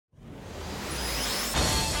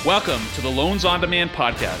Welcome to the Loans on Demand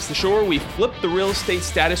podcast, the show where we flip the real estate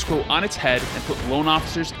status quo on its head and put loan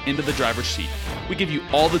officers into the driver's seat. We give you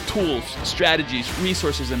all the tools, strategies,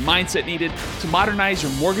 resources, and mindset needed to modernize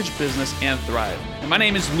your mortgage business and thrive. And my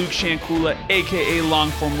name is Luke Shankula, aka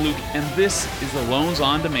Longform Luke, and this is the Loans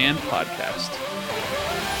on Demand podcast.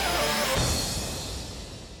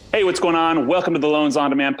 Hey, what's going on? Welcome to the Loans on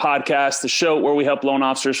Demand podcast, the show where we help loan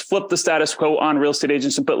officers flip the status quo on real estate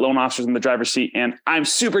agents and put loan officers in the driver's seat. And I'm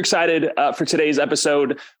super excited for today's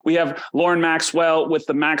episode. We have Lauren Maxwell with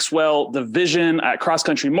the Maxwell division at Cross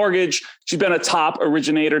Country Mortgage. She's been a top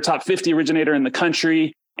 50 originator in the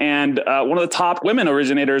country, and one of the top women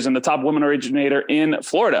originators and the top woman originator in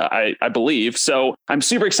Florida, I believe. So I'm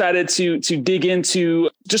super excited to dig into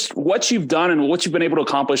just what you've done and what you've been able to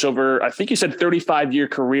accomplish over, I think you said 35-year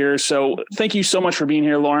career. So thank you so much for being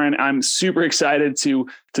here, Lauren. I'm super excited to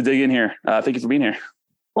dig in here. Thank you for being here.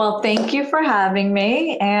 Well, thank you for having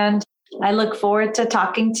me. And I look forward to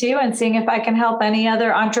talking to you and seeing if I can help any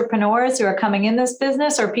other entrepreneurs who are coming in this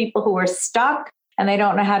business or people who are stuck and they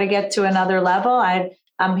don't know how to get to another level.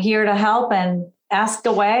 I'm here to help and ask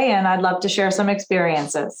away, and I'd love to share some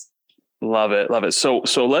experiences. Love it. Love it. So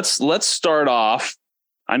let's start off.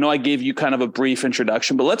 I know I gave you kind of a brief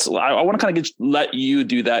introduction, but I want to kind of let you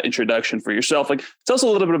do that introduction for yourself. Like, tell us a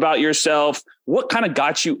little bit about yourself. What kind of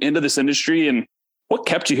got you into this industry and what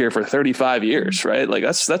kept you here for 35 years, right? Like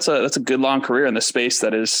that's a good long career in the space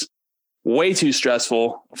that is way too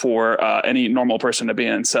stressful for any normal person to be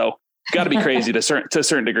in. So got to be crazy to a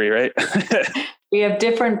certain degree, right? We have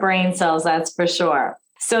different brain cells, that's for sure.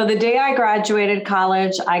 So the day I graduated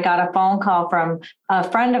college, I got a phone call from a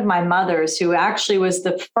friend of my mother's who actually was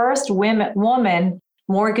the first woman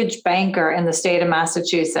mortgage banker in the state of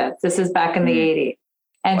Massachusetts. This is back in the 80s.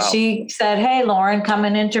 And wow. She said, "Hey, Lauren, come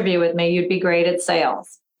and interview with me. You'd be great at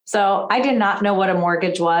sales." So I did not know what a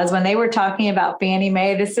mortgage was. When they were talking about Fannie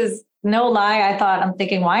Mae, this is no lie. I'm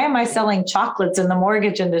thinking, why am I selling chocolates in the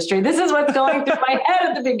mortgage industry? This is what's going through my head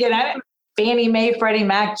at the beginning. Fannie Mae, Freddie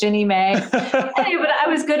Mac, Ginnie Mae. Anyway, but I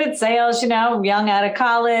was good at sales, young out of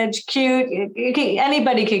college, cute.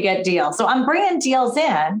 Anybody could get deals. So I'm bringing deals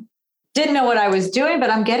in. Didn't know what I was doing, but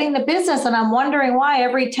I'm getting the business. And I'm wondering why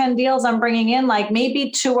every 10 deals I'm bringing in, like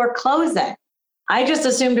maybe 2 are closing. I just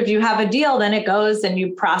assumed if you have a deal, then it goes and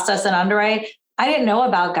you process and underwrite. I didn't know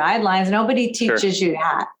about guidelines. Nobody teaches you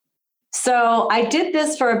that. So I did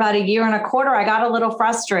this for about 1.25 years. I got a little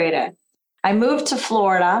frustrated. I moved to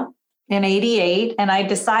Florida in 88, and I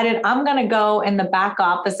decided I'm going to go in the back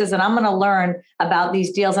offices and I'm going to learn about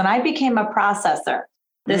these deals. And I became a processor.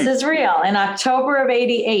 This is real. In October of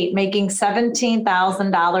 88, making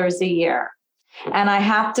 $17,000 a year. And I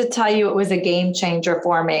have to tell you, it was a game changer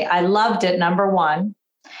for me. I loved it, number one.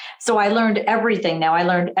 So I learned everything. Now I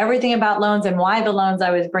learned everything about loans and why the loans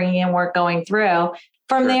I was bringing in weren't going through.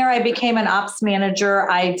 From there, I became an ops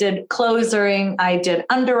manager. I did closing, I did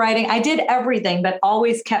underwriting, I did everything, but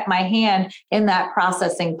always kept my hand in that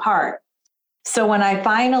processing part. So when I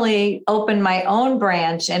finally opened my own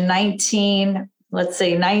branch in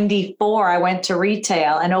 94, I went to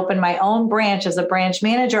retail and opened my own branch as a branch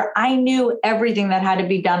manager. I knew everything that had to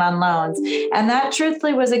be done on loans. And that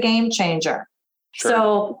truthfully was a game changer. Sure.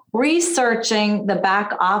 So researching the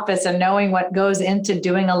back office and knowing what goes into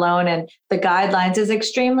doing a loan and the guidelines is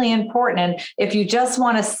extremely important. And if you just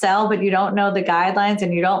want to sell, but you don't know the guidelines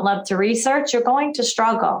and you don't love to research, you're going to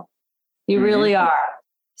struggle. You really are.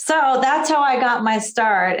 So that's how I got my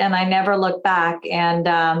start, and I never looked back. And,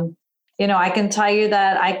 I can tell you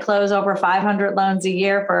that I close over 500 loans a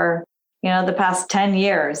year for, the past 10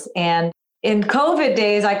 years. And in COVID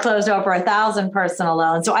days, I closed over 1,000 personal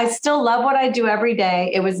loans. So I still love what I do every day.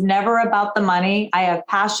 It was never about the money. I have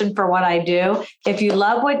passion for what I do. If you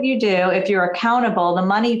love what you do, if you're accountable, the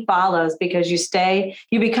money follows because you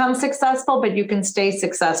become successful, but you can stay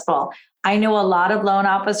successful. I know a lot of loan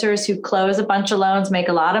officers who close a bunch of loans, make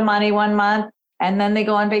a lot of money one month, and then they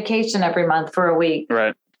go on vacation every month for a week.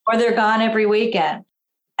 Right. Or they're gone every weekend.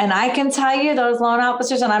 And I can tell you those loan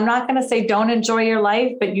officers, and I'm not going to say don't enjoy your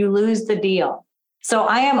life, but you lose the deal. So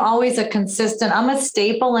I am always I'm a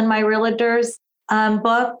staple in my realtor's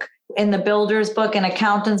book, in the builder's book, and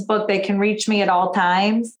accountant's book. They can reach me at all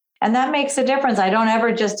times. And that makes a difference. I don't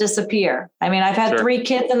ever just disappear. I mean, I've had 3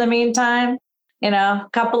 kids in the meantime, a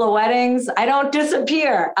couple of weddings. I don't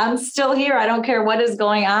disappear. I'm still here. I don't care what is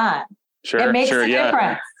going on. It makes a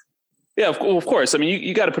difference. Yeah, of course. I mean,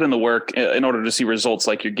 you got to put in the work in order to see results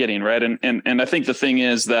like you're getting, right? And I think the thing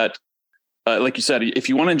is that, like you said, if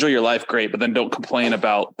you want to enjoy your life, great, but then don't complain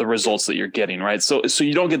about the results that you're getting, right? So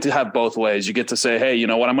you don't get to have both ways. You get to say, hey, you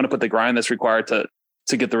know what? I'm going to put the grind that's required to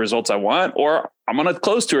to get the results I want, or I'm going to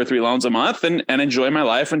close 2 or 3 loans a month and enjoy my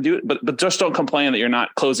life and do it. But just don't complain that you're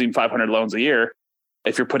not closing 500 loans a year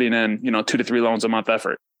if you're putting in, 2 to 3 loans a month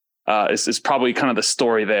effort. Is probably kind of the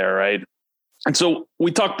story there, right? And so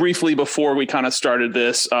we talked briefly before we kind of started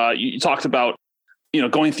this. You talked about,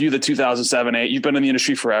 going through the 2007-8. You've been in the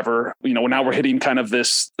industry forever. Now we're hitting kind of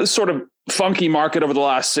this sort of funky market over the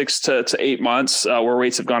last 6 to 8 months where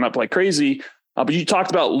rates have gone up like crazy. But you talked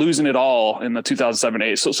about losing it all in the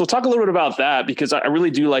 2007-8. So talk a little bit about that, because I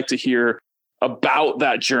really do like to hear about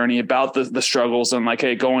that journey, about the struggles and like,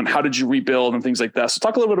 hey, how did you rebuild and things like that. So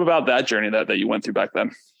talk a little bit about that journey that you went through back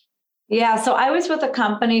then. Yeah. So I was with a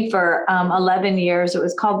company for 11 years. It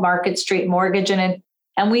was called Market Street Mortgage. And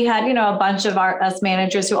we had, a bunch of us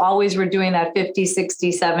managers who always were doing that 50,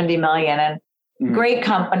 60, 70 million, and great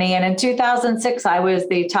company. And in 2006, I was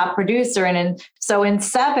the top producer. And so in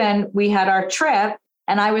 2007, we had our trip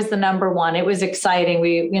and I was the number one. It was exciting.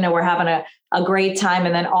 We, we're having a great time.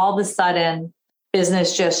 And then all of a sudden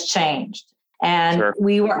business just changed. And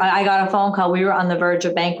sure. I got a phone call. We were on the verge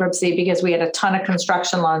of bankruptcy because we had a ton of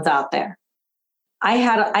construction loans out there. I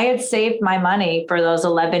had saved my money for those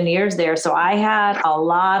 11 years there. So I had a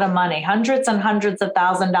lot of money, hundreds and hundreds of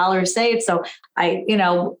 $1,000s saved. So I,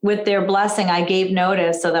 with their blessing, I gave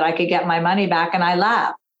notice so that I could get my money back, and I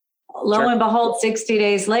left. Lo and behold, 60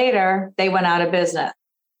 days later, they went out of business.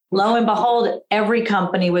 Lo and behold, every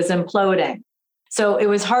company was imploding. So it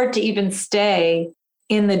was hard to even stay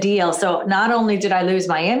in the deal. So not only did I lose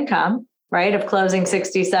my income, right, of closing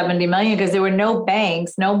 60, 70 million, because there were no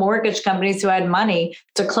banks, no mortgage companies who had money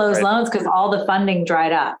to close loans because all the funding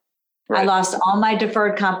dried up. I lost all my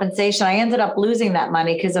deferred compensation. I ended up losing that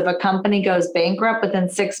money because if a company goes bankrupt within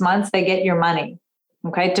 6 months, they get your money,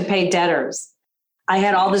 to pay debtors. I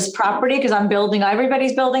had all this property because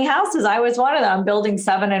everybody's building houses. I was one of them. I'm building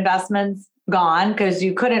 7 investments, gone because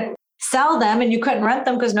you couldn't sell them and you couldn't rent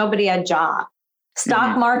them because nobody had jobs.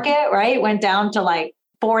 Stock market, went down to like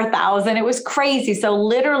 4,000. It was crazy. So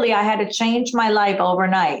literally I had to change my life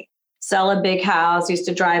overnight. Sell a big house, used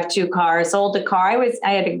to drive 2 cars, sold a car.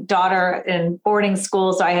 I had a daughter in boarding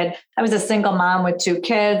school. So I was a single mom with 2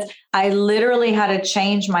 kids. I literally had to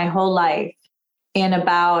change my whole life in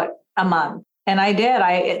about a month. And I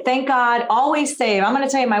did. Thank God, always save. I'm going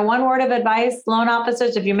to tell you my one word of advice, loan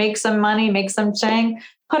officers, if you make some money, make some ching,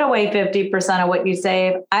 put away 50% of what you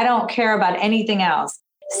save. I don't care about anything else.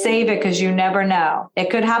 Save it because you never know. It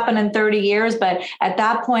could happen in 30 years, but at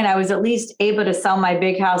that point, I was at least able to sell my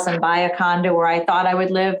big house and buy a condo where I thought I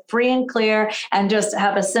would live free and clear and just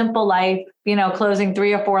have a simple life, closing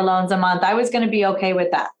 3 or 4 loans a month. I was going to be okay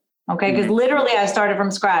with that. Okay. Because literally I started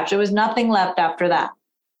from scratch. There was nothing left after that.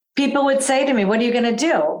 People would say to me, what are you going to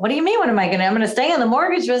do? What do you mean? I'm going to stay in the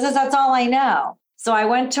mortgage business. That's all I know. So I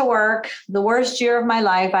went to work the worst year of my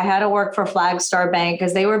life. I had to work for Flagstar Bank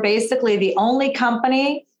because they were basically the only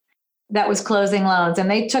company that was closing loans.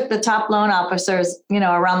 And they took the top loan officers,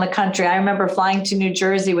 around the country. I remember flying to New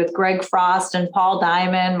Jersey with Greg Frost and Paul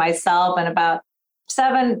Diamond, myself, and about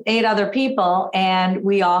 7, 8 other people. And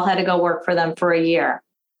we all had to go work for them for a year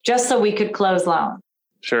just so we could close loans.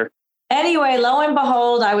 Sure. Anyway, lo and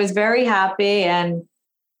behold, I was very happy. And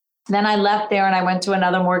then I left there and I went to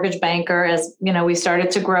another mortgage banker as, we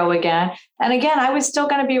started to grow again. And again, I was still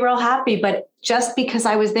going to be real happy. But just because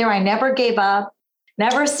I was there, I never gave up,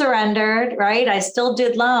 never surrendered, right? I still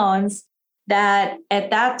did loans. That at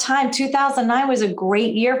that time, 2009 was a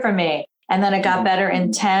great year for me. And then it got better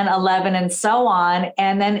in 10, 11, and so on.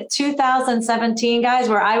 And then 2017, guys,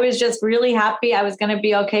 where I was just really happy. I was going to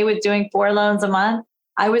be okay with doing 4 loans a month.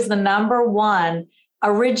 I was the number 1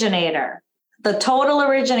 originator, the total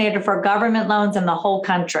originator for government loans in the whole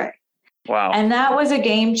country. Wow. And that was a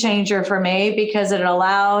game changer for me because it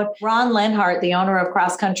allowed Ron Linhart, the owner of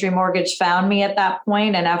Cross Country Mortgage, found me at that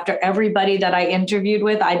point. And after everybody that I interviewed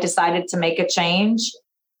with, I decided to make a change.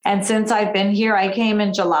 And since I've been here, I came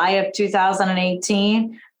in July of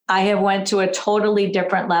 2018. I have went to a totally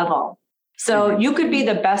different level. So you could be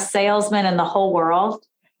the best salesman in the whole world.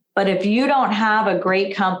 But if you don't have a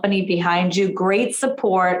great company behind you, great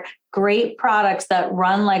support, great products that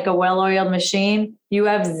run like a well-oiled machine, you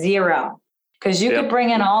have zero. Because you could bring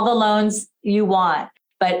in all the loans you want,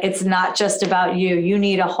 but it's not just about you. You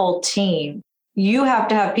need a whole team. You have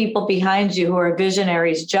to have people behind you who are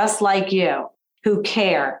visionaries just like you, who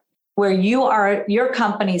care, where you are your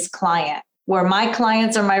company's client, where my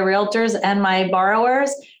clients are my realtors and my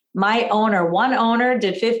borrowers. My owner, one owner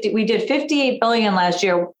we did 58 billion last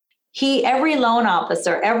year. Every loan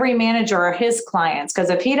officer, every manager are his clients. Because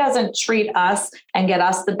if he doesn't treat us and get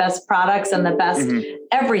us the best products and the best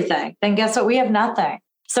everything, then guess what? We have nothing.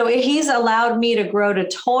 So he's allowed me to grow to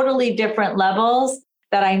totally different levels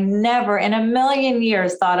that I never in a million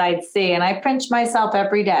years thought I'd see. And I pinch myself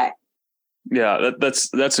every day. Yeah,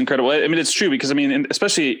 that's incredible. I mean, it's true because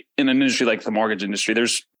especially in an industry like the mortgage industry,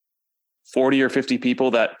 there's 40 or 50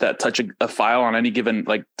 people that touch a file on any given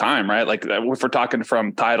time, right? Like if we're talking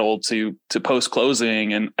from title to post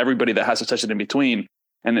closing and everybody that has to touch it in between.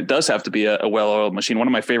 And it does have to be a well-oiled machine. One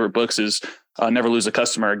of my favorite books is Never Lose a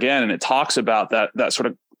Customer Again. And it talks about that sort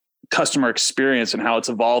of customer experience and how it's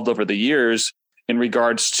evolved over the years in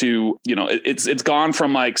regards to, it's gone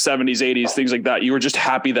from 70s, 80s, things like that. You were just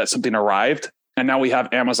happy that something arrived. And now we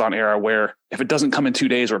have Amazon era where if it doesn't come in 2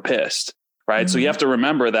 days, we're pissed, right? Mm-hmm. So you have to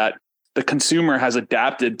remember that the consumer has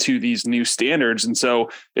adapted to these new standards. And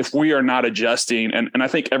so if we are not adjusting, and I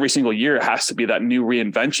think every single year it has to be that new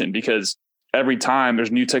reinvention, because every time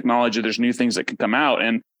there's new technology, there's new things that can come out.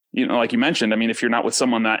 And, like you mentioned, I mean, if you're not with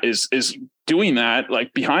someone that is doing that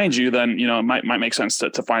behind you, then, it might make sense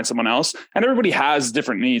to find someone else. And everybody has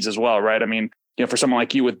different needs as well, right? I mean, for someone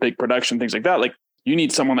like you with big production, things like that, you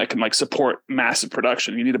need someone that can support massive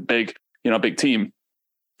production. You need a big team.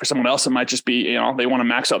 For someone else, it might just be, they want to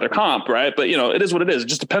max out their comp, right? But, it is what it is. It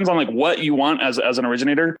just depends on what you want as an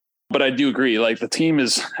originator. But I do agree, the team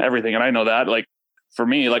is everything. And I know that for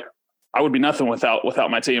me, I would be nothing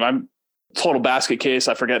without my team. I'm total basket case.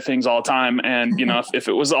 I forget things all the time. And, if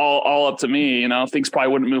it was all up to me, things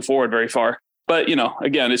probably wouldn't move forward very far. But,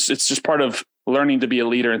 again, it's just part of learning to be a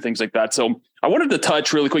leader and things like that. So I wanted to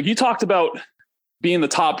touch really quick. You talked about being the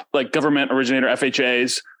top government originator,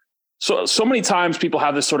 FHAs. So many times people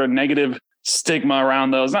have this sort of negative stigma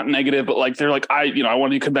around those, not negative, but they're I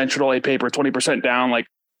want to do conventional A paper, 20% down,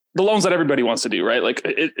 the loans that everybody wants to do, right?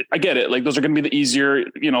 I get it. Those are going to be the easier,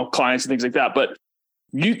 clients and things like that. But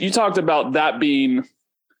you talked about that being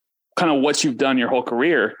kind of what you've done your whole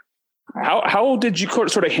career. How did you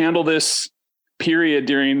sort of handle this period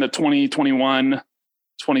during the 2021,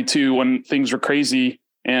 22 when things were crazy?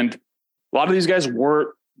 And a lot of these guys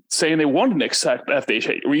were saying they wanted to accept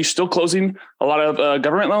FHA. Were you still closing a lot of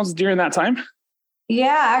government loans during that time?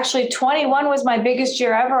 Yeah, actually 21 was my biggest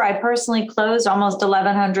year ever. I personally closed almost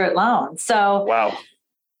 1,100 loans. So, wow.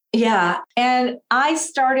 Yeah. And I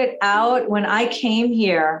started out when I came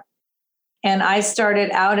here and I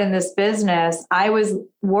started out in this business, I was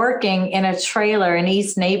working in a trailer in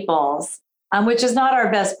East Naples, which is not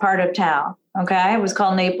our best part of town. Okay. It was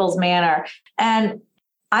called Naples Manor. And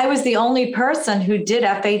I was the only person who did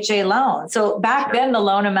FHA loans. So back then the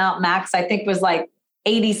loan amount max, I think was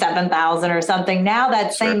 87,000 or something. Now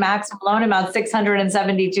that same maximum loan amount,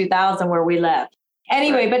 672,000 where we live.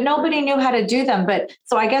 Anyway, but nobody knew how to do them. But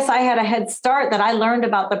so I guess I had a head start that I learned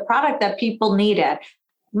about the product that people needed.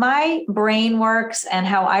 My brain works and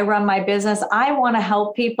how I run my business. I want to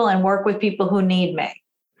help people and work with people who need me.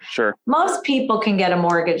 Sure. Most people can get a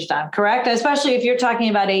mortgage done, correct? Especially if you're talking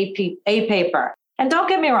about A paper. And don't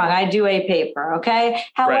get me wrong, I do A paper, okay?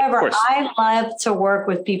 However, I love to work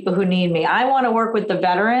with people who need me. I want to work with the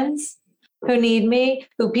veterans who need me,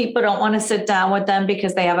 who people don't want to sit down with them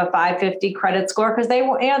because they have a 550 credit score because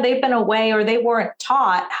they've been away or they weren't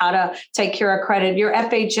taught how to take care of credit. Your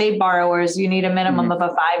FHA borrowers, you need a minimum of a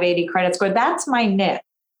 580 credit score. That's my niche.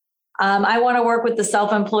 I want to work with the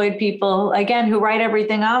self-employed people, again, who write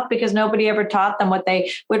everything off because nobody ever taught them what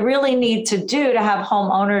they would really need to do to have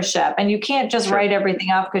home ownership. And you can't just write everything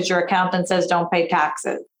off because your accountant says don't pay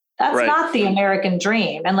taxes. That's not the American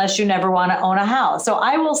dream unless you never want to own a house. So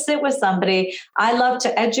I will sit with somebody. I love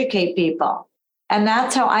to educate people. And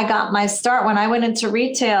that's how I got my start. When I went into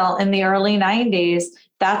retail in the early 90s,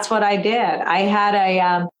 that's what I did. I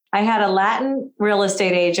had a Latin real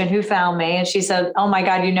estate agent who found me and she said, oh my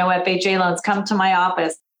God, FHA loans, come to my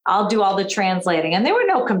office. I'll do all the translating. And there were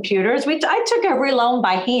no computers. I took every loan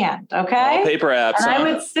by hand. Okay. All paper apps. And I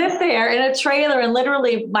would sit there in a trailer and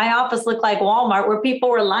literally my office looked like Walmart where people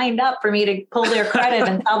were lined up for me to pull their credit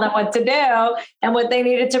and tell them what to do and what they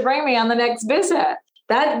needed to bring me on the next visit.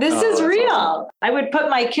 This is real. Awesome. I would put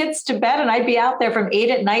my kids to bed and I'd be out there from 8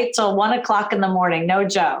 at night till 1 o'clock in the morning. No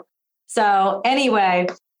joke. So anyway,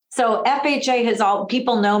 so FHA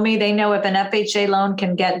people know me. They know if an FHA loan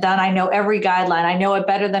can get done. I know every guideline. I know it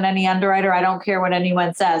better than any underwriter. I don't care what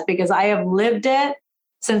anyone says because I have lived it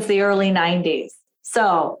since the early 90s.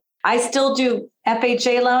 So I still do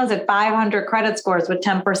FHA loans at 500 credit scores with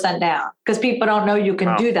 10% down because people don't know you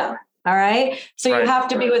can do them. All right. So you have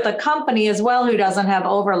to be with a company as well who doesn't have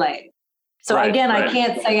overlay. So I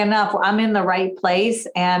can't say enough. I'm in the right place.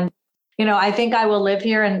 And I think I will live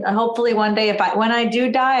here and hopefully one day when I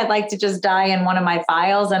do die, I'd like to just die in one of my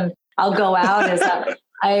files and I'll go out as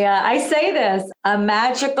I say this, a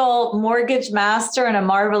magical mortgage master and a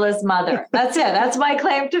marvelous mother. That's it. That's my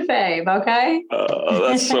claim to fame. Okay.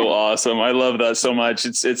 That's so awesome. I love that so much.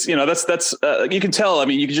 It's that's you can tell. I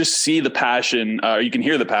mean, you can just see the passion, you can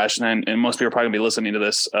hear the passion, and most people are probably gonna be listening to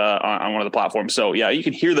this on one of the platforms. So yeah, you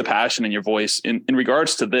can hear the passion in your voice in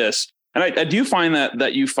regards to this. And I do find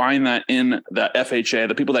that you find that in the FHA,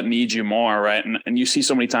 the people that need you more, right? And you see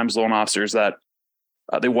so many times loan officers that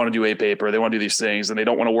they want to do a paper, they want to do these things, and they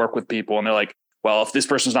don't want to work with people. And they're like, well, if this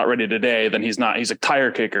person's not ready today, then he's a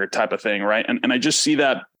tire kicker type of thing, right? And I just see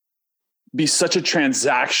that be such a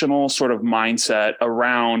transactional sort of mindset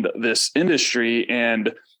around this industry.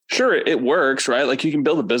 And sure, it works, right? Like you can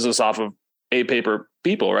build a business off of a paper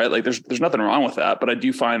people, right? Like there's nothing wrong with that. But I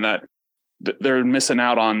do find that they're missing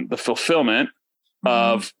out on the fulfillment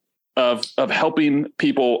of helping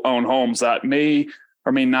people own homes that may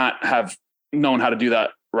or may not have known how to do that,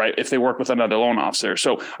 right, if they work with another loan officer.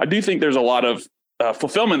 So I do think there's a lot of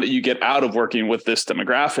fulfillment that you get out of working with this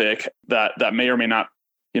demographic that may or may not,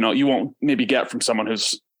 you won't maybe get from someone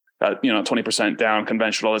who's 20% down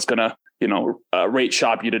conventional that's going to rate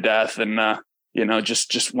shop you to death and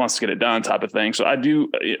just wants to get it done type of thing. So I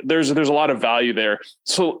do, there's a lot of value there.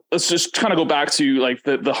 So let's just kind of go back to like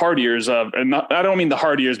the hard years of, and I don't mean the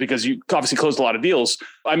hard years because you obviously closed a lot of deals.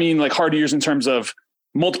 I mean like hard years in terms of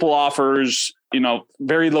multiple offers,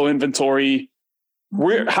 very low inventory.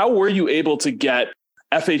 How were you able to get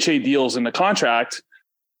FHA deals in the contract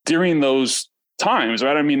during those times,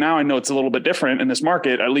 right? I mean, now I know it's a little bit different in this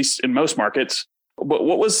market, at least in most markets, but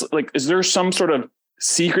what was like, is there some sort of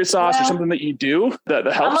secret sauce or something that you do that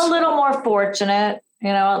helps? I'm a little more fortunate,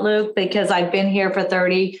 Luke, because I've been here for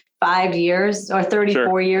 35 years or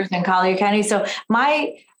 34 years in Collier County. So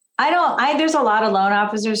there's a lot of loan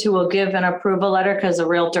officers who will give an approval letter because a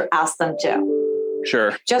realtor asked them to.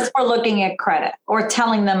 Sure. Just for looking at credit or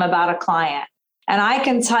telling them about a client. And I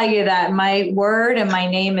can tell you that my word and my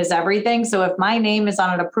name is everything. So if my name is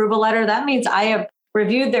on an approval letter, that means I have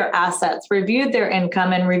reviewed their assets, reviewed their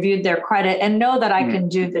income, and reviewed their credit and know that I can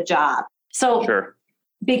do the job. So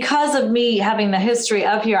because of me having the history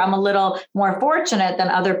of here, I'm a little more fortunate than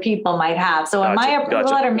other people might have. So my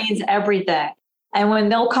approval letter means everything. And when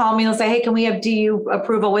they'll call me, they'll say, hey, can we have DU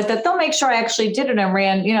approval with it? They'll make sure I actually did it and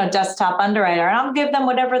ran, desktop underwriter, and I'll give them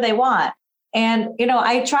whatever they want. And,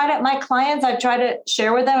 I've tried to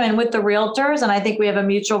share with them and with the realtors. And I think we have a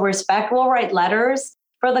mutual respect. We'll write letters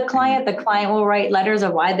for the client. The client will write letters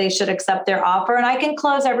of why they should accept their offer. And I can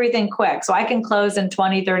close everything quick. So I can close in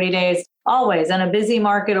 20, 30 days, always in a busy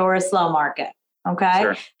market or a slow market. Okay.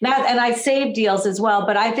 Sure. And I save deals as well.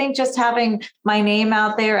 But I think just having my name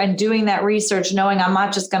out there and doing that research, knowing I'm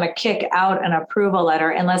not just going to kick out an approval letter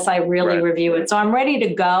unless I really review it. So I'm ready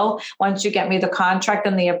to go. Once you get me the contract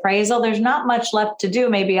and the appraisal, there's not much left to do.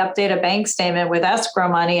 Maybe update a bank statement with escrow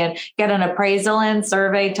money and get an appraisal and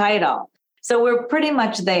survey title. So we're pretty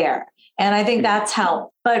much there. And I think that's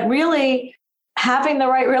helped. But really, having the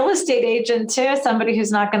right real estate agent too, somebody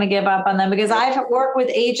who's not going to give up on them, because I've worked with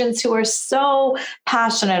agents who are so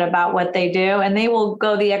passionate about what they do and they will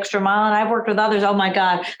go the extra mile. And I've worked with others. Oh my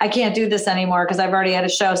God, I can't do this anymore because I've already had to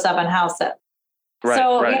show 7 houses.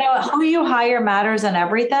 Who you hire matters in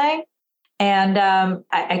everything. And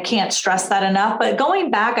I can't stress that enough. But going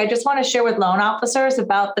back, I just want to share with loan officers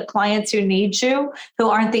about the clients who need you, who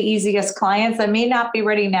aren't the easiest clients that may not be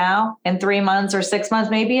ready now in 3 months or 6 months.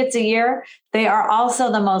 Maybe it's a year. They are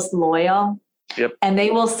also the most loyal. Yep. And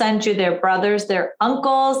they will send you their brothers, their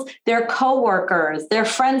uncles, their coworkers, their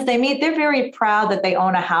friends they meet. They're very proud that they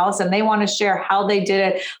own a house and they want to share how they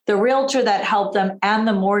did it. The realtor that helped them and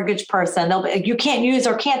the mortgage person. You can't use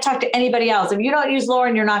or can't talk to anybody else. If you don't use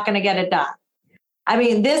Lauren, you're not going to get it done. I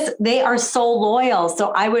mean, they are so loyal.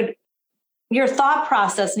 So your thought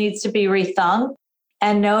process needs to be rethunk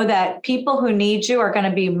and know that people who need you are going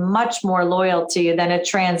to be much more loyal to you than a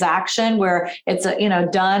transaction where it's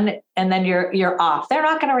done and then you're off. They're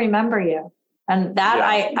not going to remember you. And that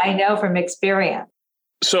I know from experience.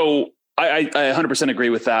 So I 100% agree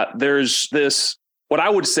with that. There's this, what I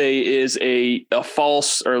would say is a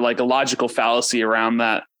false or like a logical fallacy around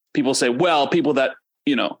that. People say, well, people that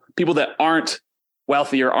aren't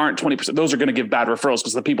wealthy or aren't 20%, those are going to give bad referrals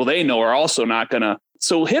because the people they know are also not going to.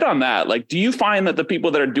 So hit on that. Like, do you find that the people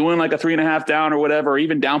that are doing like a 3.5 down or whatever, or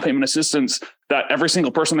even down payment assistance, that every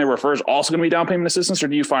single person they refer is also going to be down payment assistance? Or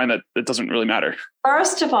do you find that it doesn't really matter?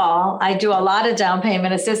 First of all, I do a lot of down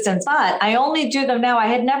payment assistance, but I only do them now. I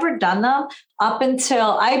had never done them up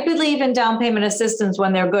until I believe in down payment assistance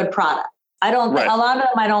when they're good product. A lot of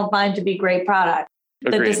them I don't find to be great product.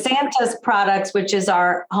 Agreed. The DeSantis products, which is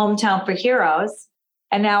our Hometown for Heroes,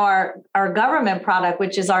 and now our government product,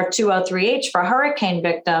 which is our 203H for hurricane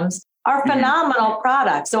victims, are phenomenal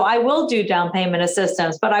products. So I will do down payment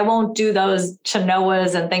assistance, but I won't do those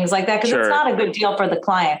Chenoas and things like that because it's not a good deal for the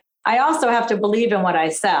client. I also have to believe in what I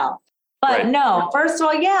sell. But no, first of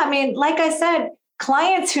all, yeah, I mean, like I said,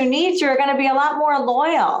 clients who need you are going to be a lot more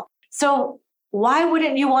loyal. So why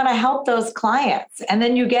wouldn't you want to help those clients? And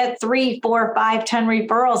then you get 3, 4, 5, 10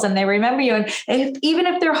 referrals and they remember you. And even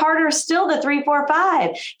if they're harder still, the 3, 4,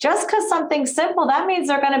 5, just because something's simple, that means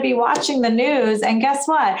they're going to be watching the news. And guess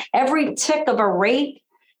what? Every tick of a rate,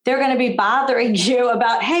 they're going to be bothering you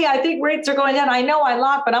about, hey, I think rates are going down. I know I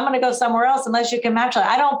locked, but I'm going to go somewhere else unless you can match it.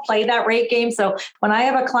 I don't play that rate game. So when I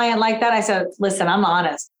have a client like that, I said, listen, I'm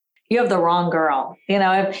honest. You have the wrong girl. You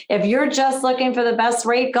know, if you're just looking for the best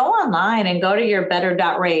rate, go online and go to your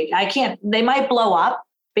better.rate. They might blow up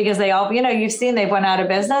because they all, you've seen they've went out of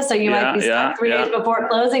business. So you might be stuck 3 days before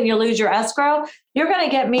closing, you lose your escrow. You're going to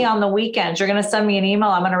get me on the weekends. You're going to send me an email.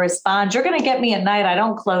 I'm going to respond. You're going to get me at night. I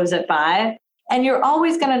don't close at 5. And you're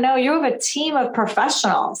always going to know you have a team of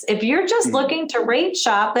professionals. If you're just looking to rate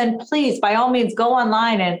shop, then please, by all means, go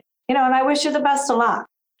online and I wish you the best of luck.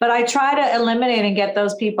 But I try to eliminate and get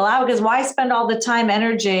those people out because why spend all the time,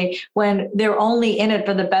 energy when they're only in it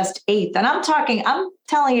for the best eighth? And I'm telling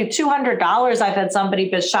you, $200. I've had somebody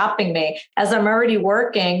be shopping me as I'm already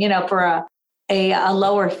working, for a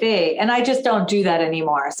lower fee. And I just don't do that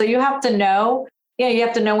anymore. So you have to know, you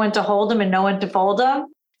have to know when to hold them and know when to fold them.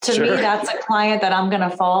 To me, that's a client that I'm going to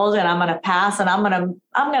fold and I'm going to pass and I'm going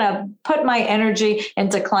to put my energy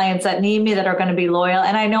into clients that need me, that are going to be loyal.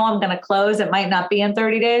 And I know I'm going to close. It might not be in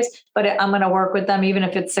 30 days, but I'm going to work with them even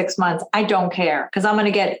if it's 6 months. I don't care because I'm going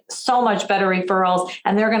to get so much better referrals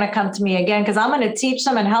and they're going to come to me again because I'm going to teach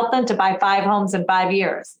them and help them to buy 5 homes in 5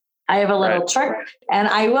 years. I have a little trick and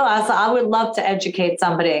I would love to educate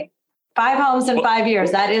somebody. 5 homes in 5 years.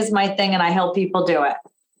 That is my thing. And I help people do it.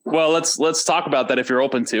 Well, let's talk about that if you're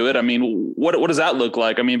open to it. I mean, what does that look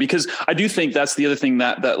like? I mean, because I do think that's the other thing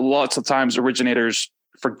that lots of times originators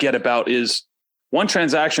forget about is one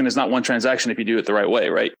transaction is not one transaction if you do it the right way,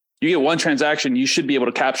 right? You get one transaction, you should be able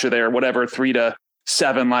to capture there, 3 to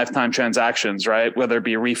 7 lifetime transactions, right? Whether it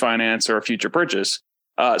be a refinance or a future purchase.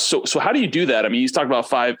 So how do you do that? I mean, you talked about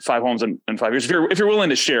five homes in 5 years. If you're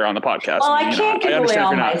willing to share on the podcast. Well, I can't give away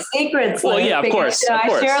all my secrets. Well, yeah, of course. I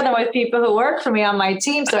share them with people who work for me on my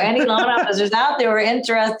team. So any loan officers out there who are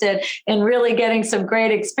interested in really getting some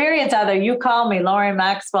great experience out there, you call me, Lauren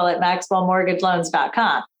Maxwell at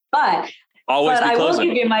MaxwellMortgageLoans.com. But I will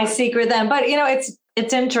give you my secret then. But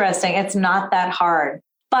it's interesting. It's not that hard.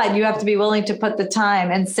 But you have to be willing to put the time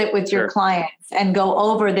and sit with your clients and go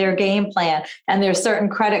over their game plan and their certain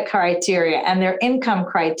credit criteria and their income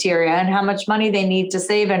criteria and how much money they need to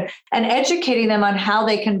save and educating them on how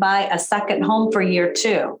they can buy a second home for year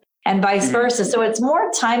 2 and vice versa. So it's more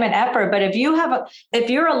time and effort. But if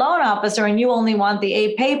you're a loan officer and you only want the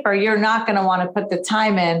A paper, you're not going to want to put the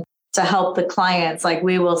time in to help the clients like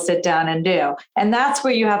we will sit down and do. And that's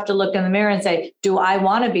where you have to look in the mirror and say, do I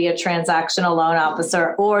want to be a transactional loan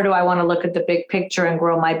officer or do I want to look at the big picture and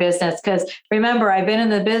grow my business? Because remember, I've been in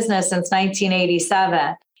the business since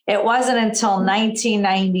 1987. It wasn't until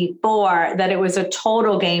 1994 that it was a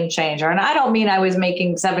total game changer. And I don't mean I was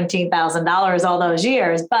making $17,000 all those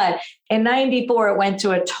years, but in 94, it went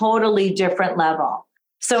to a totally different level.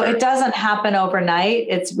 So it doesn't happen overnight.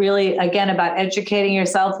 It's really, again, about educating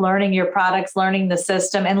yourself, learning your products, learning the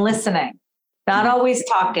system and listening, not always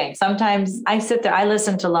talking. Sometimes I sit there, I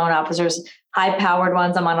listen to loan officers, high powered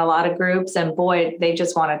ones. I'm on a lot of groups and boy, they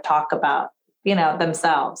just want to talk about,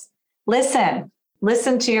 themselves. Listen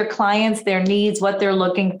to your clients, their needs, what they're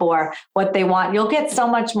looking for, what they want. You'll get so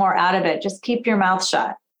much more out of it. Just keep your mouth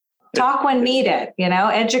shut. Talk when needed,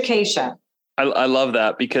 education. I love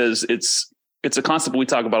that because it's a concept we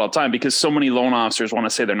talk about all the time because so many loan officers want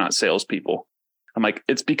to say they're not salespeople. I'm like,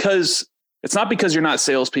 it's not because you're not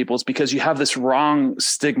salespeople. It's because you have this wrong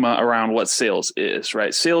stigma around what sales is,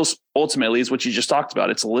 right? Sales ultimately is what you just talked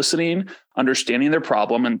about. It's listening, understanding their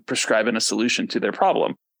problem and prescribing a solution to their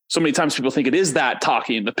problem. So many times people think it is that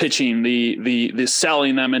talking, the pitching, the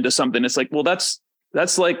selling them into something. It's like, well, that's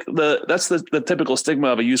the typical stigma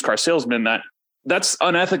of a used car salesman. That's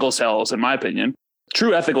unethical sales, in my opinion.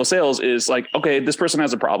 True ethical sales is like, okay, this person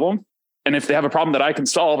has a problem. And if they have a problem that I can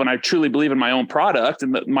solve and I truly believe in my own product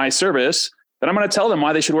and my service, then I'm going to tell them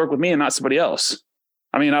why they should work with me and not somebody else.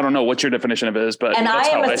 I mean, I don't know what your definition of it is, but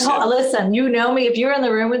listen, you know me, if you're in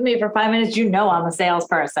the room with me for 5 minutes, I'm a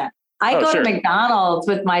salesperson. I go to McDonald's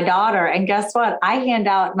with my daughter and guess what? I hand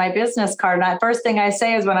out my business card. And the first thing I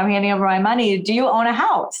say is when I'm handing over my money, do you own a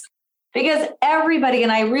house? Because everybody,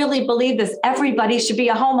 and I really believe this, everybody should be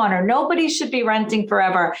a homeowner. Nobody should be renting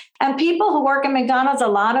forever. And people who work at McDonald's, a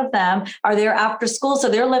lot of them are there after school. So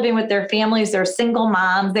they're living with their families. They're single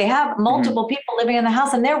moms. They have multiple people living in the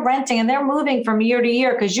house and they're renting and they're moving from year to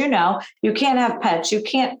year. Because, you can't have pets. You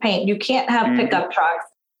can't paint. You can't have pickup trucks.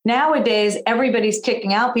 Nowadays, everybody's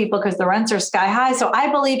kicking out people because the rents are sky high. So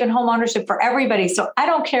I believe in home ownership for everybody. So I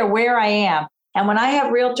don't care where I am. And when I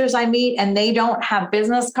have realtors I meet and they don't have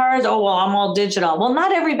business cards, I'm all digital. Well,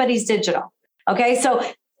 not everybody's digital. Okay. So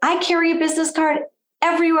I carry a business card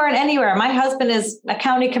everywhere and anywhere. My husband is a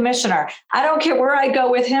county commissioner. I don't care where I go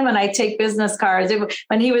with him and I take business cards.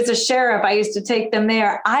 When he was a sheriff, I used to take them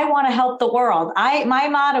there. I want to help the world. My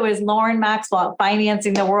motto is Lauren Maxwell,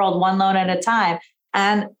 financing the world one loan at a time.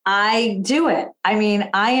 And I do it. I mean,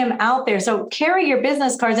 I am out there. So carry your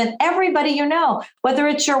business cards and everybody, whether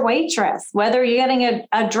it's your waitress, whether you're getting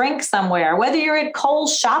a drink somewhere, whether you're at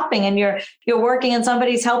Kohl's shopping and you're working and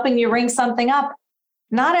somebody's helping you ring something up.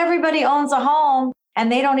 Not everybody owns a home and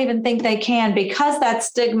they don't even think they can because that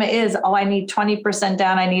stigma is, I need 20%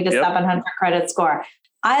 down. I need a 700 credit score.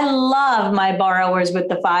 I love my borrowers with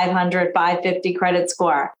the 500, 550 credit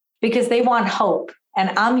score because they want hope.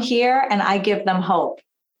 And I'm here and I give them hope.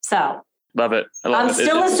 So love it. I'm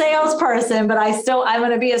still a salesperson, but I'm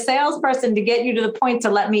going to be a salesperson to get you to the point to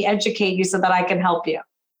let me educate you so that I can help you.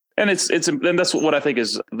 And and that's what I think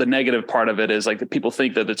is the negative part of it is like that people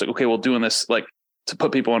think that it's like, okay, well, doing this like to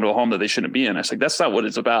put people into a home that they shouldn't be in. It's like, that's not what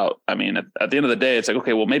it's about. I mean, at the end of the day, it's like,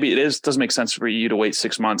 okay, well, maybe doesn't make sense for you to wait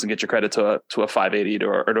 6 months and get your credit to a 580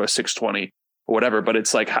 or to a 620 or whatever. But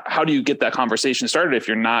it's like, how do you get that conversation started if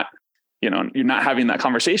you're not having that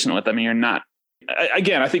conversation with them and you're not,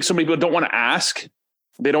 again, I think so many people don't want to ask.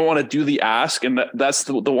 They don't want to do the ask. And that's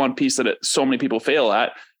the one piece that so many people fail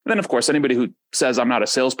at. And then of course, anybody who says I'm not a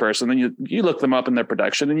salesperson, then you look them up in their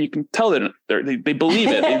production and you can tell that they believe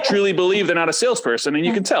it. They truly believe they're not a salesperson and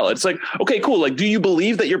you can tell. It's like, okay, cool. Like, do you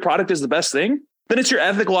believe that your product is the best thing? Then it's your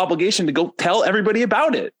ethical obligation to go tell everybody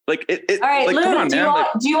about it. Like all right, like, Lou, come on, man.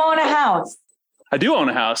 Do you own a house? I do own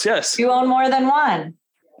a house. Yes. Do you own more than one?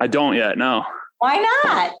 I don't yet. No. Why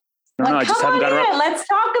not? I just haven't got around. Let's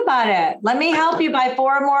talk about it. Let me help you buy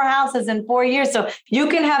 4 more houses in 4 years so you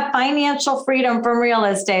can have financial freedom from real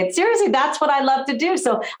estate. Seriously, that's what I love to do.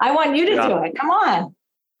 So I want you to do it. Come on.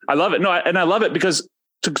 I love it. No, and I love it because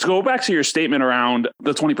to go back to your statement around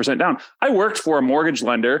the 20% down, I worked for a mortgage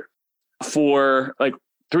lender for like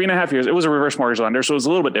 3.5 years. It was a reverse mortgage lender, so it was a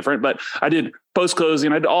little bit different, but I did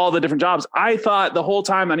post-closing. I did all the different jobs. I thought the whole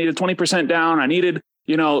time I needed 20% down. I needed,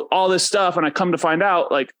 all this stuff. And I come to find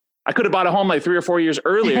out, like, I could have bought a home like 3 or 4 years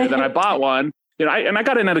earlier than I bought one. I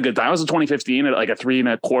got in at a good time. It was in 2015 at like a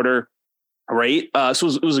 3.25% rate. So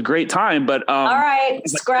it was a great time, but all right,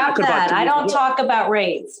 scrap that. I don't talk about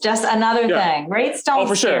rates. Just another thing. Rates don't. Oh,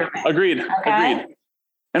 for sure. Me. Agreed. Okay? Agreed.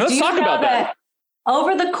 And let's talk about that.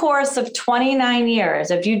 Over the course of 29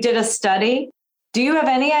 years, if you did a study, do you have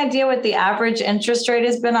any idea what the average interest rate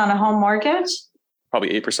has been on a home mortgage? Probably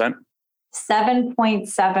 8%.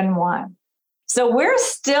 7.71. So we're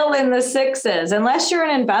still in the sixes, unless you're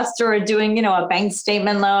an investor or doing, a bank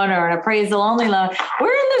statement loan or an appraisal only loan.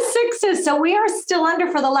 We're in the sixes. So we are still under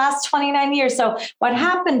for the last 29 years. So what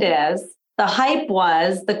happened is the hype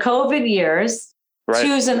was the COVID years, right.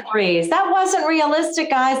 2s and 3s. That wasn't realistic,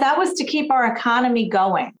 guys. That was to keep our economy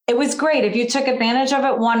going. It was great. If you took advantage of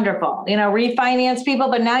it, wonderful. Refinance people.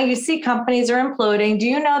 But now you see companies are imploding. Do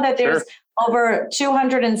you know that there's over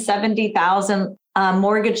 270,000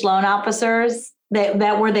 mortgage loan officers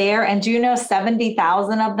that were there? And do you know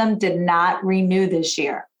 70,000 of them did not renew this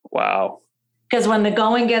year? Wow. Because when the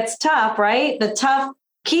going gets tough, right? The tough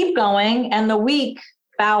keep going and the weak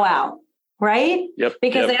bow out. Right? Yep.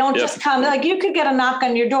 Because they don't just come, like you could get a knock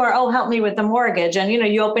on your door. Oh, help me with the mortgage. And,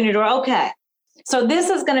 you open your door. Okay. So this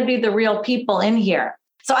is going to be the real people in here.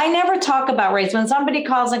 So I never talk about rates. When somebody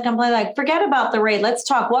calls and complains, like, forget about the rate. Let's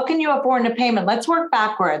talk. What can you afford in a payment? Let's work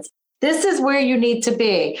backwards. This is where you need to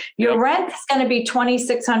be. Your rent is going to be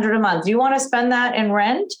 $2,600 a month. Do you want to spend that in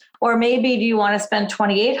rent? Or maybe do you want to spend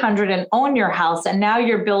 $2,800 and own your house? And now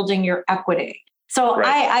you're building your equity. So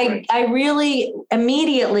I really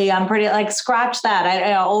immediately, I'm pretty like, scratch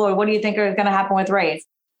that. What do you think is going to happen with rates?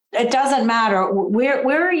 It doesn't matter.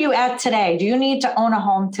 Where are you at today? Do you need to own a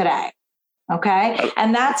home today? Okay.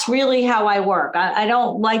 And that's really how I work. I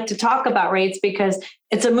don't like to talk about rates because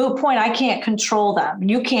it's a moot point. I can't control them.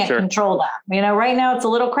 You can't control them. Right now it's a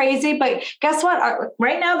little crazy, but guess what?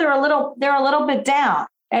 Right now they're a little bit down.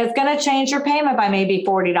 And it's going to change your payment by maybe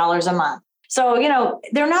 $40 a month. So,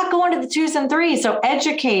 they're not going to the 2s and 3s. So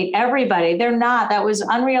educate everybody. They're not. That was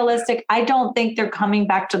unrealistic. I don't think they're coming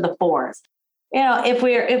back to the 4s.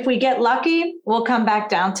 If we get lucky, we'll come back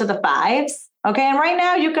down to the 5s. Okay. And right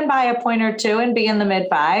now you can buy a point or two and be in the mid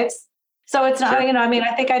 5s. So it's not, Sure.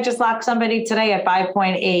 I think I just locked somebody today at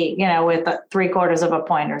 5.8, with 3/4 of a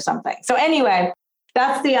point or something. So anyway,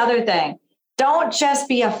 that's the other thing. Don't just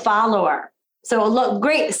be a follower. So look,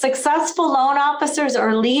 great, successful loan officers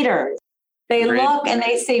are leaders. They Agreed. look and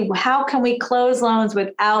they say, how can we close loans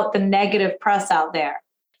without the negative press out there?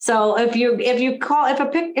 So if your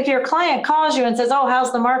client calls you and says, oh,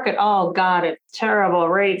 how's the market? Oh God, it's terrible.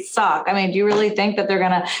 Rates suck. I mean, do you really think that they're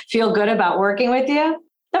going to feel good about working with you?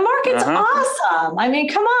 The market's awesome. I mean,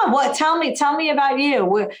 come on. What? Tell me about you.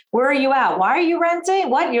 Where are you at? Why are you renting?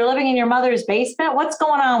 What? You're living in your mother's basement? What's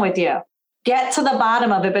going on with you? Get to the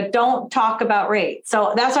bottom of it, but don't talk about rates.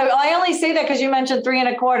 So that's why I only say that because you mentioned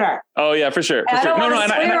 3.25. Oh yeah, for sure. I don't want to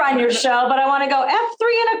swear on your show, but I want to go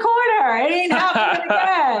F3.25. It ain't happening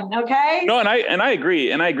again. Okay. No, and I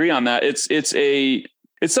agree. And I agree on that.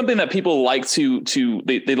 It's something that people like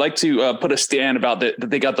they like to put a stand about that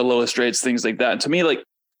they got the lowest rates, things like that. And to me, like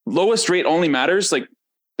lowest rate only matters. Like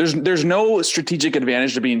there's no strategic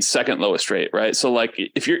advantage to being second lowest rate. Right. So like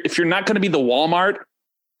if you're not going to be the Walmart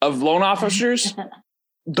of loan officers,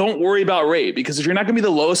 don't worry about rate, because if you're not going to be the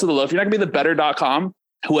lowest of the low, if you're not going to be the better.com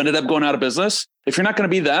who ended up going out of business, if you're not going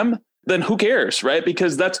to be them, then who cares, right?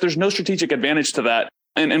 Because there's no strategic advantage to that.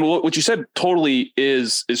 And what you said totally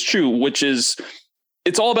is true, which is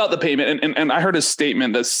it's all about the payment. And I heard a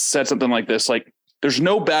statement that said something like this, like there's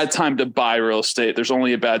no bad time to buy real estate. There's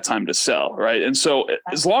only a bad time to sell, right? And so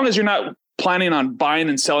as long as you're not planning on buying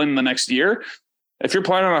and selling in the next year, if you're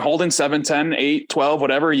planning on holding 7, 10, 8, 12,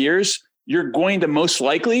 whatever years, you're going to most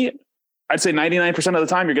likely, I'd say 99% of the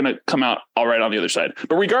time, you're going to come out all right on the other side.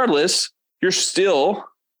 But regardless, you're still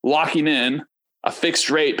locking in a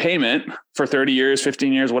fixed rate payment for 30 years,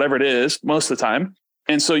 15 years, whatever it is, most of the time.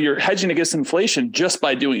 And so you're hedging against inflation just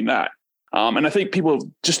by doing that. And I think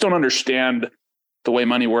people just don't understand the way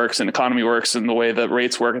money works and economy works and the way that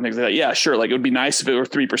rates work and things like that. Yeah, sure. Like it would be nice if it were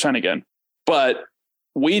 3% again, but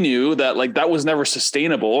we knew that like that was never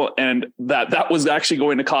sustainable, and that was actually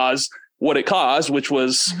going to cause what it caused, which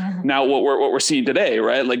was now what we're seeing today,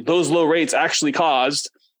 right? Like those low rates actually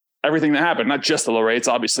caused everything that happened, not just the low rates,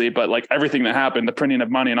 obviously, but like everything that happened, the printing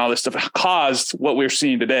of money and all this stuff caused what we're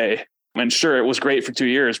seeing today. And sure, it was great for 2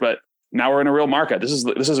 years, but now we're in a real market. This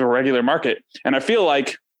is a regular market. And I feel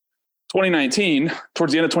like 2019,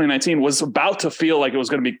 towards the end of 2019, was about to feel like it was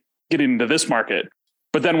going to be getting into this market.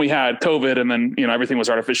 But then we had COVID, and then, everything was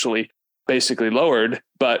artificially basically lowered.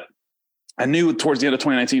 But I knew towards the end of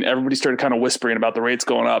 2019, everybody started kind of whispering about the rates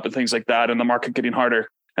going up and things like that, and the market getting harder.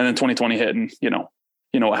 And then 2020 hit, and you know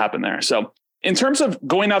what happened there. So in terms of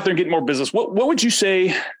going out there and getting more business, what would you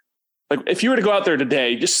say, like if you were to go out there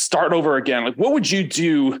today, just start over again, like what would you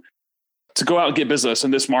do to go out and get business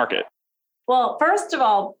in this market? Well, first of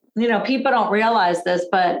all, people don't realize this,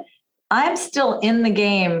 but I'm still in the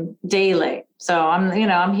game daily. So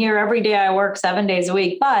I'm here every day. I work 7 days a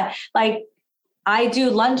week, but like I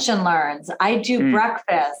do lunch and learns. I do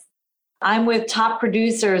breakfast. I'm with top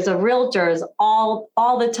producers of realtors all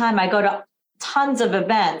the time. I go to tons of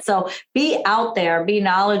events. So be out there, be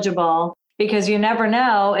knowledgeable, because you never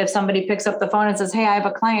know if somebody picks up the phone and says, hey, I have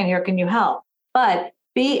a client here. Can you help? But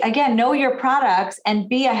know your products and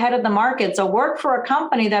be ahead of the market. So work for a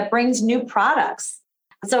company that brings new products.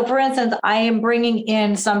 So for instance, I am bringing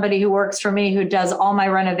in somebody who works for me who does all my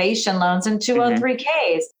renovation loans and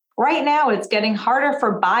 203Ks. Right now, it's getting harder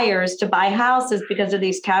for buyers to buy houses because of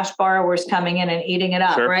these cash borrowers coming in and eating it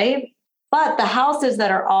up, right? But the houses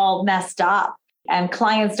that are all messed up and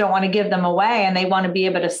clients don't want to give them away and they want to be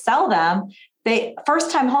able to sell them,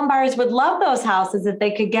 first-time home buyers would love those houses if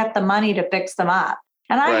they could get the money to fix them up.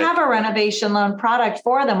 And I have a renovation loan product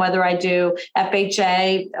for them, whether I do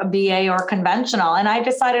FHA, VA, or conventional. And I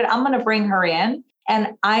decided I'm going to bring her in.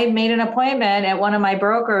 And I made an appointment at one of my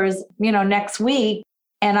brokers, next week.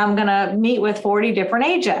 And I'm going to meet with 40 different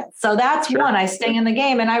agents. So that's one. I stay in the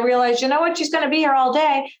game. And I realized, she's going to be here all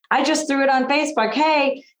day. I just threw it on Facebook.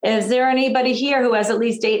 Hey, is there anybody here who has at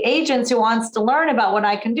least 8 agents who wants to learn about what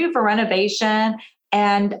I can do for renovation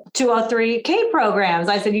and 203K programs?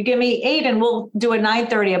 I said, you give me 8 and we'll do a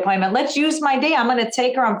 9:30 appointment. Let's use my day. I'm going to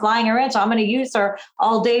take her. I'm flying her in. So I'm going to use her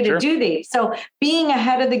all day to do these. So being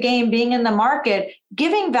ahead of the game, being in the market,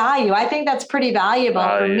 giving value. I think that's pretty valuable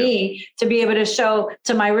for me to be able to show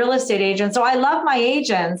to my real estate agents. So I love my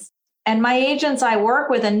agents And my agents I work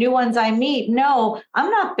with and new ones I meet, no, I'm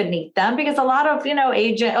not beneath them, because a lot of,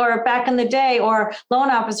 agent or back in the day or loan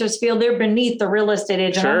officers feel they're beneath the real estate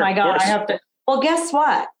agent. Sure, oh my God, I have to. Well, guess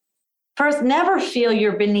what? First, never feel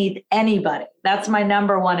you're beneath anybody. That's my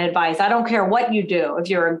number one advice. I don't care what you do. If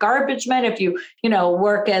you're a garbage man, if you,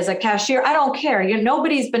 work as a cashier, I don't care.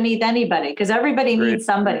 Nobody's beneath anybody, because everybody needs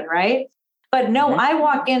somebody, right? But no, I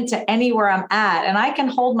walk into anywhere I'm at and I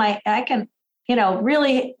can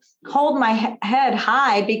really hold my head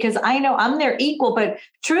high, because I know I'm their equal. But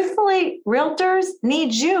truthfully, realtors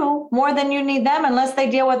need you more than you need them, unless they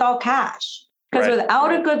deal with all cash. Because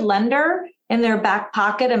without a good lender in their back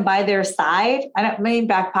pocket and by their side, I don't mean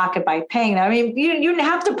back pocket by paying them. I mean, you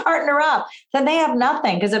have to partner up. Then they have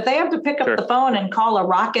nothing. Because if they have to pick up the phone and call a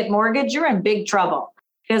Rocket Mortgage, you're in big trouble.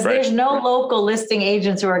 Because there's no local listing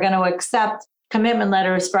agents who are going to accept commitment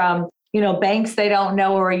letters from, banks they don't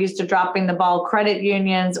know or are used to dropping the ball, credit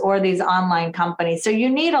unions, or these online companies. So you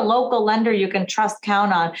need a local lender you can trust,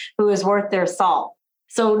 count on, who is worth their salt.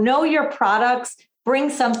 So know your products.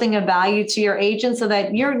 Bring something of value to your agent so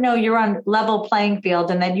that you're on level playing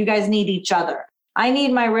field, and that you guys need each other. I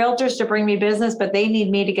need my realtors to bring me business, but they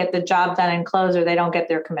need me to get the job done and close, or they don't get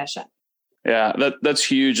their commission. Yeah, that's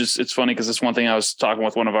huge. It's funny because it's one thing I was talking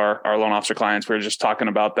with one of our loan officer clients. We were just talking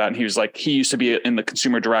about that. And he was like, he used to be in the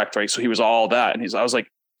consumer direct, right? So he was all that. And I was like,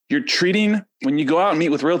 when you go out and meet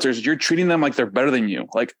with realtors, you're treating them like they're better than you.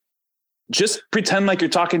 Like, just pretend like you're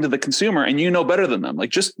talking to the consumer and you know better than them.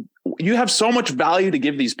 Like, you have so much value to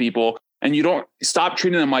give these people, and you don't stop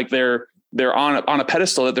treating them like they're on a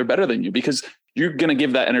pedestal, that they're better than you, because you're going to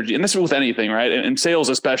give that energy. And this is with anything, right? And sales,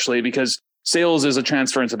 especially, because sales is a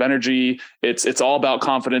transference of energy. It's all about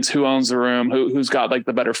confidence. Who owns the room? Who's got like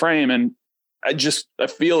the better frame? And I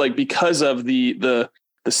feel like because of the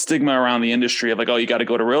stigma around the industry of like, oh, you got to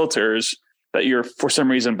go to realtors, that you're for some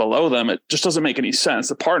reason below them. It just doesn't make any sense.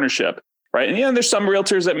 The partnership. Right. And there's some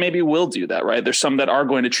realtors that maybe will do that. Right. There's some that are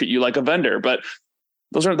going to treat you like a vendor, but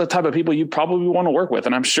those aren't the type of people you probably want to work with.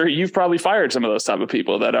 And I'm sure you've probably fired some of those type of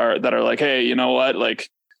people that are like, hey, you know what? Like,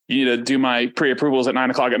 you need to do my pre-approvals at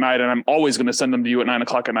 9:00 at night, and I'm always going to send them to you at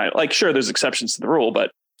 9:00 at night. Like, sure, there's exceptions to the rule,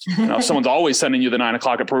 but if someone's always sending you the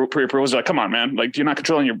 9:00 pre-approvals, you're like, come on, man, like, you're not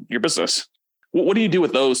controlling your business. What do you do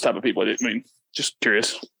with those type of people? I mean, just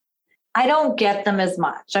curious. I don't get them as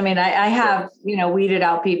much. I mean, I have, weeded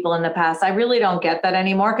out people in the past. I really don't get that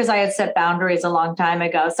anymore, because I had set boundaries a long time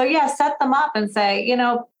ago. So yeah, set them up and say,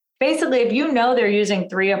 basically, if they're using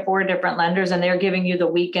 3 or 4 different lenders and they're giving you the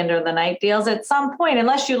weekend or the night deals, at some point,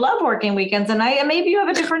 unless you love working weekends and night, and maybe you have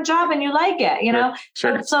a different job and you like it,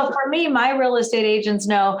 Sure. So for me, my real estate agents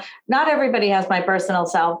know not everybody has my personal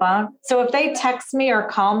cell phone. So if they text me or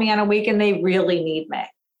call me on a weekend, they really need me.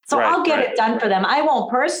 So I'll get it done for them. I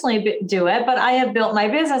won't personally do it, but I have built my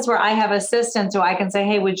business where I have assistants who I can say,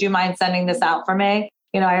 hey, would you mind sending this out for me?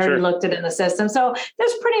 I already looked it in the system. So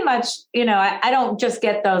there's pretty much, I don't just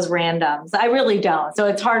get those randoms. I really don't. So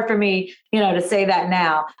it's hard for me, to say that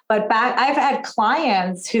now. But I've had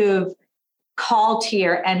clients who've called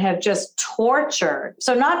here and have just tortured.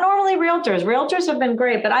 So not normally realtors. Realtors have been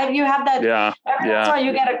great, but you have that. Yeah. That's why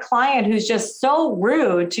you get a client who's just so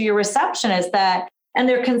rude to your receptionist and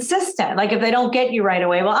they're consistent. Like, if they don't get you right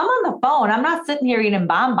away, well, I'm on the phone. I'm not sitting here eating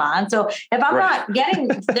bonbons. So if I'm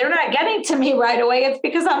they're not getting to me right away, it's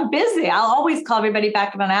because I'm busy. I'll always call everybody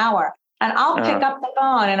back in an hour, and I'll pick up the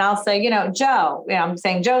phone and I'll say, Joe, I'm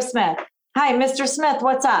saying Joe Smith. Hi, Mr. Smith,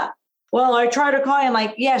 what's up? Well, I tried to call you. I'm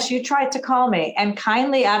like, yes, you tried to call me. And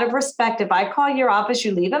kindly, out of respect, if I call your office,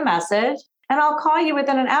 you leave a message. And I'll call you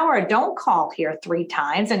within an hour. Don't call here 3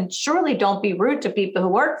 times. And surely don't be rude to people who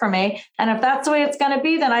work for me. And if that's the way it's going to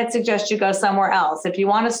be, then I'd suggest you go somewhere else. If you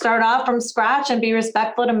want to start off from scratch and be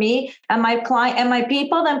respectful to me and my client and my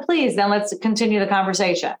people, then please, then let's continue the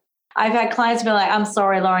conversation. I've had clients be like, I'm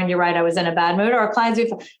sorry, Lauren, you're right. I was in a bad mood. Or clients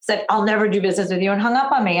who said, I'll never do business with you and hung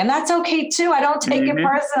up on me. And that's okay too. I don't take it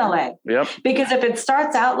personally. Yep. Because if it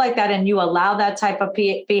starts out like that and you allow that type of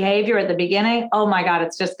behavior at the beginning, oh my God,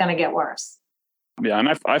 it's just going to get worse. Yeah. And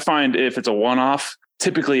I find if it's a one-off,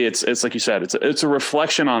 typically it's like you said, it's a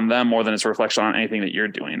reflection on them more than it's a reflection on anything that you're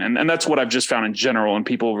doing. And that's what I've just found in general. When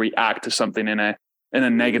people react to something in a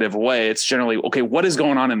negative way, it's generally, okay, what is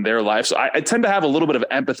going on in their life? So I tend to have a little bit of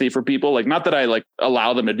empathy for people. Like, not that I like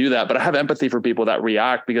allow them to do that, but I have empathy for people that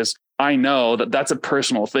react, because I know that that's a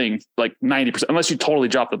personal thing, like 90%, unless you totally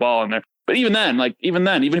drop the ball in there. But even then,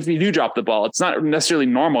 even if you do drop the ball, it's not necessarily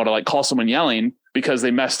normal to like call someone yelling because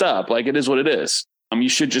they messed up. Like, it is what it is. You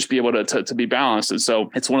should just be able to be balanced. And so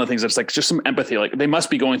it's one of the things that's like just some empathy. Like, they must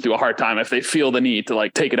be going through a hard time if they feel the need to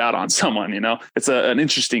like take it out on someone, It's an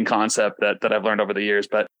interesting concept that I've learned over the years.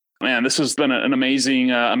 But Man, this has been an amazing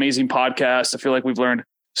podcast. I feel like we've learned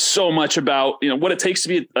so much about, what it takes to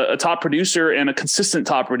be a top producer, and a consistent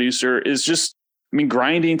top producer is just,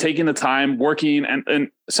 grinding, taking the time, working, and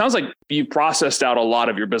it sounds like you processed out a lot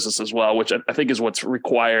of your business as well, which I think is what's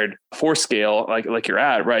required for scale, like you're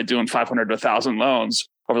at, right? Doing 500 to 1,000 loans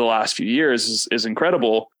over the last few years is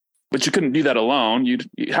incredible, but you couldn't do that alone. You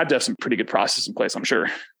had to have some pretty good process in place, I'm sure.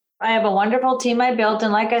 I have a wonderful team I built.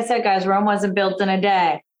 And like I said, guys, Rome wasn't built in a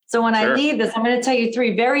day. So when I leave this, I'm going to tell you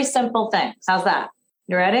 3 very simple things. How's that?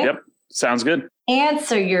 You ready? Yep. Sounds good.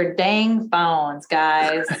 Answer your dang phones,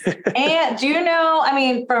 guys. And do you know,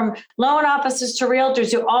 from loan officers to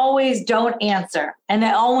realtors who always don't answer and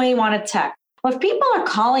they only want to text. Well, if people are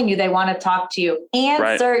calling you, they want to talk to you.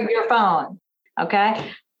 Answer your phone.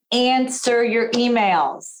 Okay. Answer your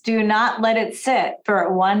emails. Do not let it sit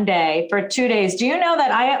for 1 day, for 2 days. Do you know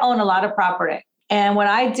that I own a lot of property? And what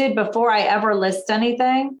I did before I ever list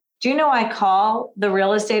anything, do you know I call the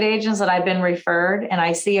real estate agents that I've been referred and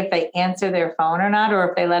I see if they answer their phone or not, or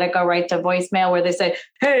if they let it go right to voicemail where they say,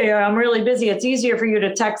 hey, I'm really busy. It's easier for you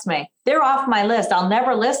to text me. They're off my list. I'll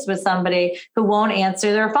never list with somebody who won't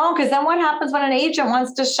answer their phone, because then what happens when an agent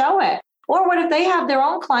wants to show it? Or what if they have their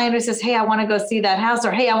own client who says, hey, I want to go see that house,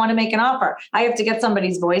 or hey, I want to make an offer. I have to get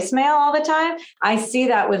somebody's voicemail all the time. I see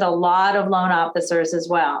that with a lot of loan officers as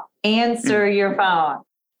well. Answer your phone.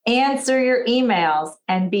 Answer your emails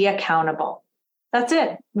and be accountable. That's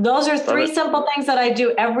it. Those are 3 simple things that I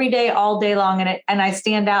do every day, all day long. And I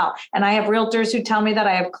stand out. And I have realtors who tell me that.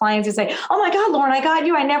 I have clients who say, oh my God, Lauren, I got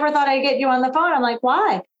you. I never thought I'd get you on the phone. I'm like,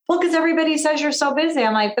 why? Well, because everybody says you're so busy.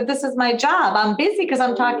 I'm like, but this is my job. I'm busy because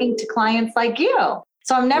I'm talking to clients like you.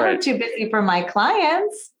 So I'm never too busy for my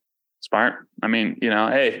clients. Smart.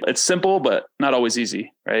 Hey, it's simple, but not always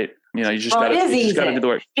easy, right? You just got to do the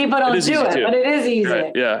work. People don't do it, but it is easy. Right.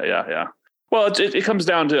 Yeah. Well, it comes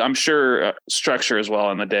down to, I'm sure, structure as well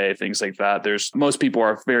in the day, things like that. Most people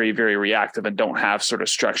are very, very reactive and don't have sort of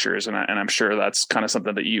structures. And I'm sure that's kind of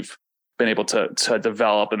something that you've been able to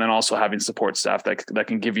develop. And then also having support staff that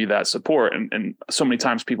can give you that support. And so many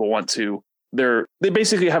times people they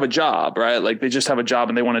basically have a job, right? Like they just have a job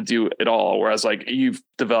and they want to do it all. Whereas like you've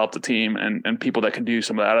developed a team and people that can do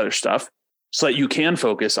some of that other stuff, so that you can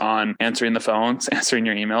focus on answering the phones, answering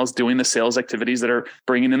your emails, doing the sales activities that are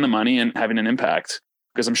bringing in the money and having an impact.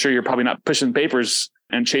 Because I'm sure you're probably not pushing papers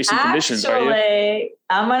and chasing commissions, are you?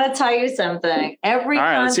 I'm going to tell you something. Every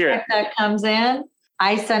contract that comes in,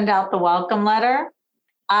 I send out the welcome letter.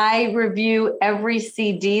 I review every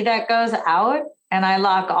CD that goes out, and I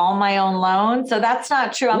lock all my own loans. So that's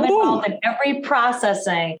not true. I'm involved in every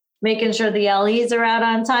processing, making sure the LEs are out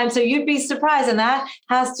on time. So you'd be surprised. And that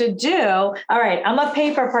has to do, all right, I'm a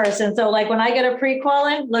paper person. So like when I get a pre-qual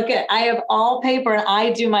in, I have all paper and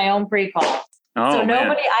I do my own pre-qual. So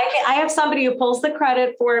I have somebody who pulls the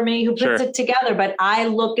credit for me, who puts it together, but I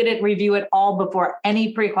look at it, review it all before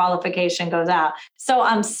any pre-qualification goes out. So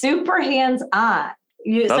I'm super hands-on.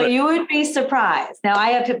 You would be surprised. Now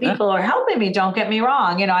I have people who are helping me. Don't get me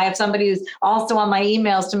wrong. I have somebody who's also on my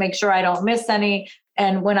emails to make sure I don't miss any.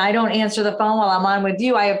 And when I don't answer the phone while I'm on with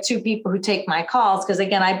you, I have 2 people who take my calls. Because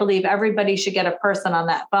again, I believe everybody should get a person on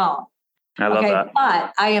that phone. I love that.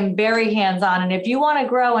 But I am very hands-on. And if you want to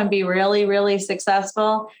grow and be really, really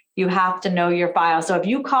successful, you have to know your file. So if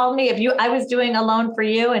you called me, I was doing a loan for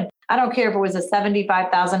you, and I don't care if it was a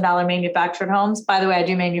 $75,000 manufactured homes. By the way, I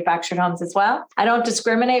do manufactured homes as well. I don't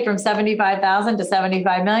discriminate from 75,000 to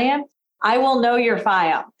 75 million. I will know your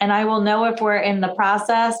file, and I will know if we're in the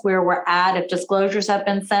process, where we're at, if disclosures have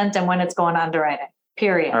been sent, and when it's going to underwriting,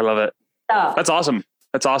 period. I love it. So that's awesome.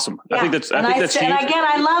 That's awesome. Yeah. I think that's huge. And again,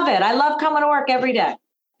 I love it. I love coming to work every day.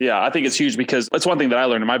 Yeah, I think it's huge, because that's one thing that I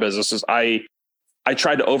learned in my business is I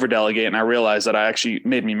tried to over delegate, and I realized that I actually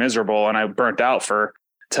made me miserable, and I burnt out for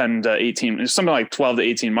 10 to 18, something like 12 to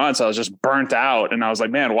 18 months. I was just burnt out, and I was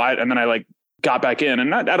like, man, why? And then I got back in,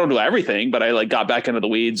 and I don't do everything, but I got back into the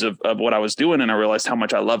weeds of what I was doing. And I realized how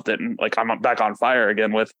much I loved it. And I'm back on fire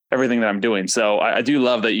again with everything that I'm doing. So I do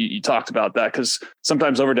love that you talked about that, because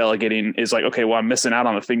sometimes over delegating is like, okay, well, I'm missing out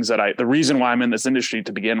on the things that the reason why I'm in this industry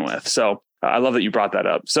to begin with. So I love that you brought that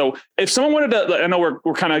up. So if someone wanted to, I know we're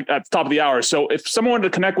kind of at the top of the hour. So if someone wanted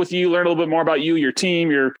to connect with you, learn a little bit more about you, your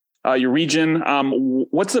team, your region,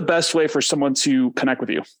 what's the best way for someone to connect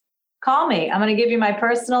with you? Call me. I'm going to give you my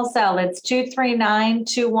personal cell. It's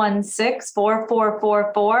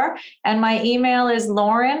 239-216-4444. And my email is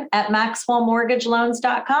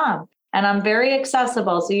lauren@maxwellmortgageloans.com. And I'm very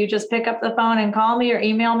accessible. So you just pick up the phone and call me or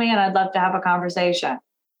email me, and I'd love to have a conversation.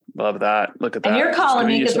 Love that. Look at that. And you're calling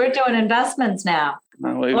me because we're doing investments now.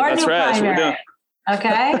 That's right. That's what we're doing.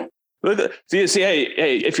 Okay. See,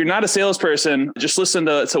 hey, if you're not a salesperson, just listen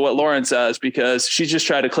to what Lauren says, because she just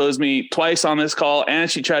tried to close me twice on this call, and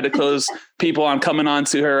she tried to close people on coming on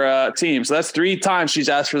to her team. So that's 3 times she's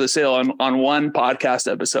asked for the sale on one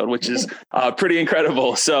podcast episode, which is pretty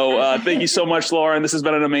incredible. So thank you so much, Lauren. This has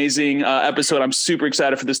been an amazing episode. I'm super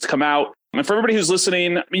excited for this to come out. And for everybody who's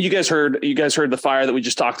listening, I mean, you guys heard the fire that we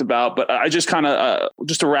just talked about, but I just kind of,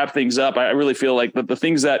 just to wrap things up, I really feel like the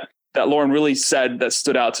things that Lauren really said that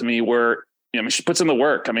stood out to me were, she puts in the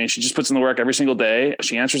work. I mean, she just puts in the work every single day.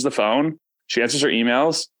 She answers the phone, she answers her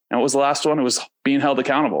emails. And what was the last one? It was being held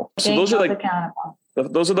accountable. So those are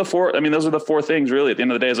those are the 4. I mean, those are the 4 things really at the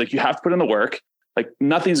end of the day. Is like, you have to put in the work. Like,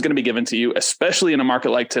 nothing's going to be given to you, especially in a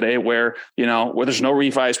market like today where there's no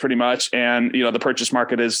refis pretty much. And, the purchase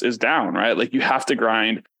market is down, right? Like, you have to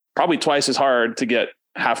grind probably twice as hard to get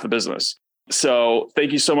half the business. So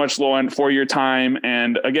thank you so much, Lauren, for your time.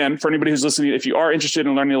 And again, for anybody who's listening, if you are interested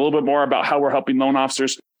in learning a little bit more about how we're helping loan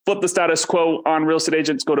officers flip the status quo on real estate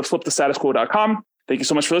agents, go to flipthestatusquo.com. Thank you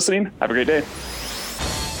so much for listening. Have a great day.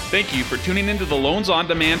 Thank you for tuning into the Loans on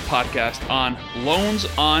Demand podcast on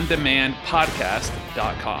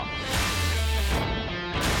loansondemandpodcast.com.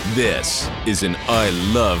 This is an I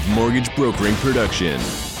Love Mortgage Brokering production.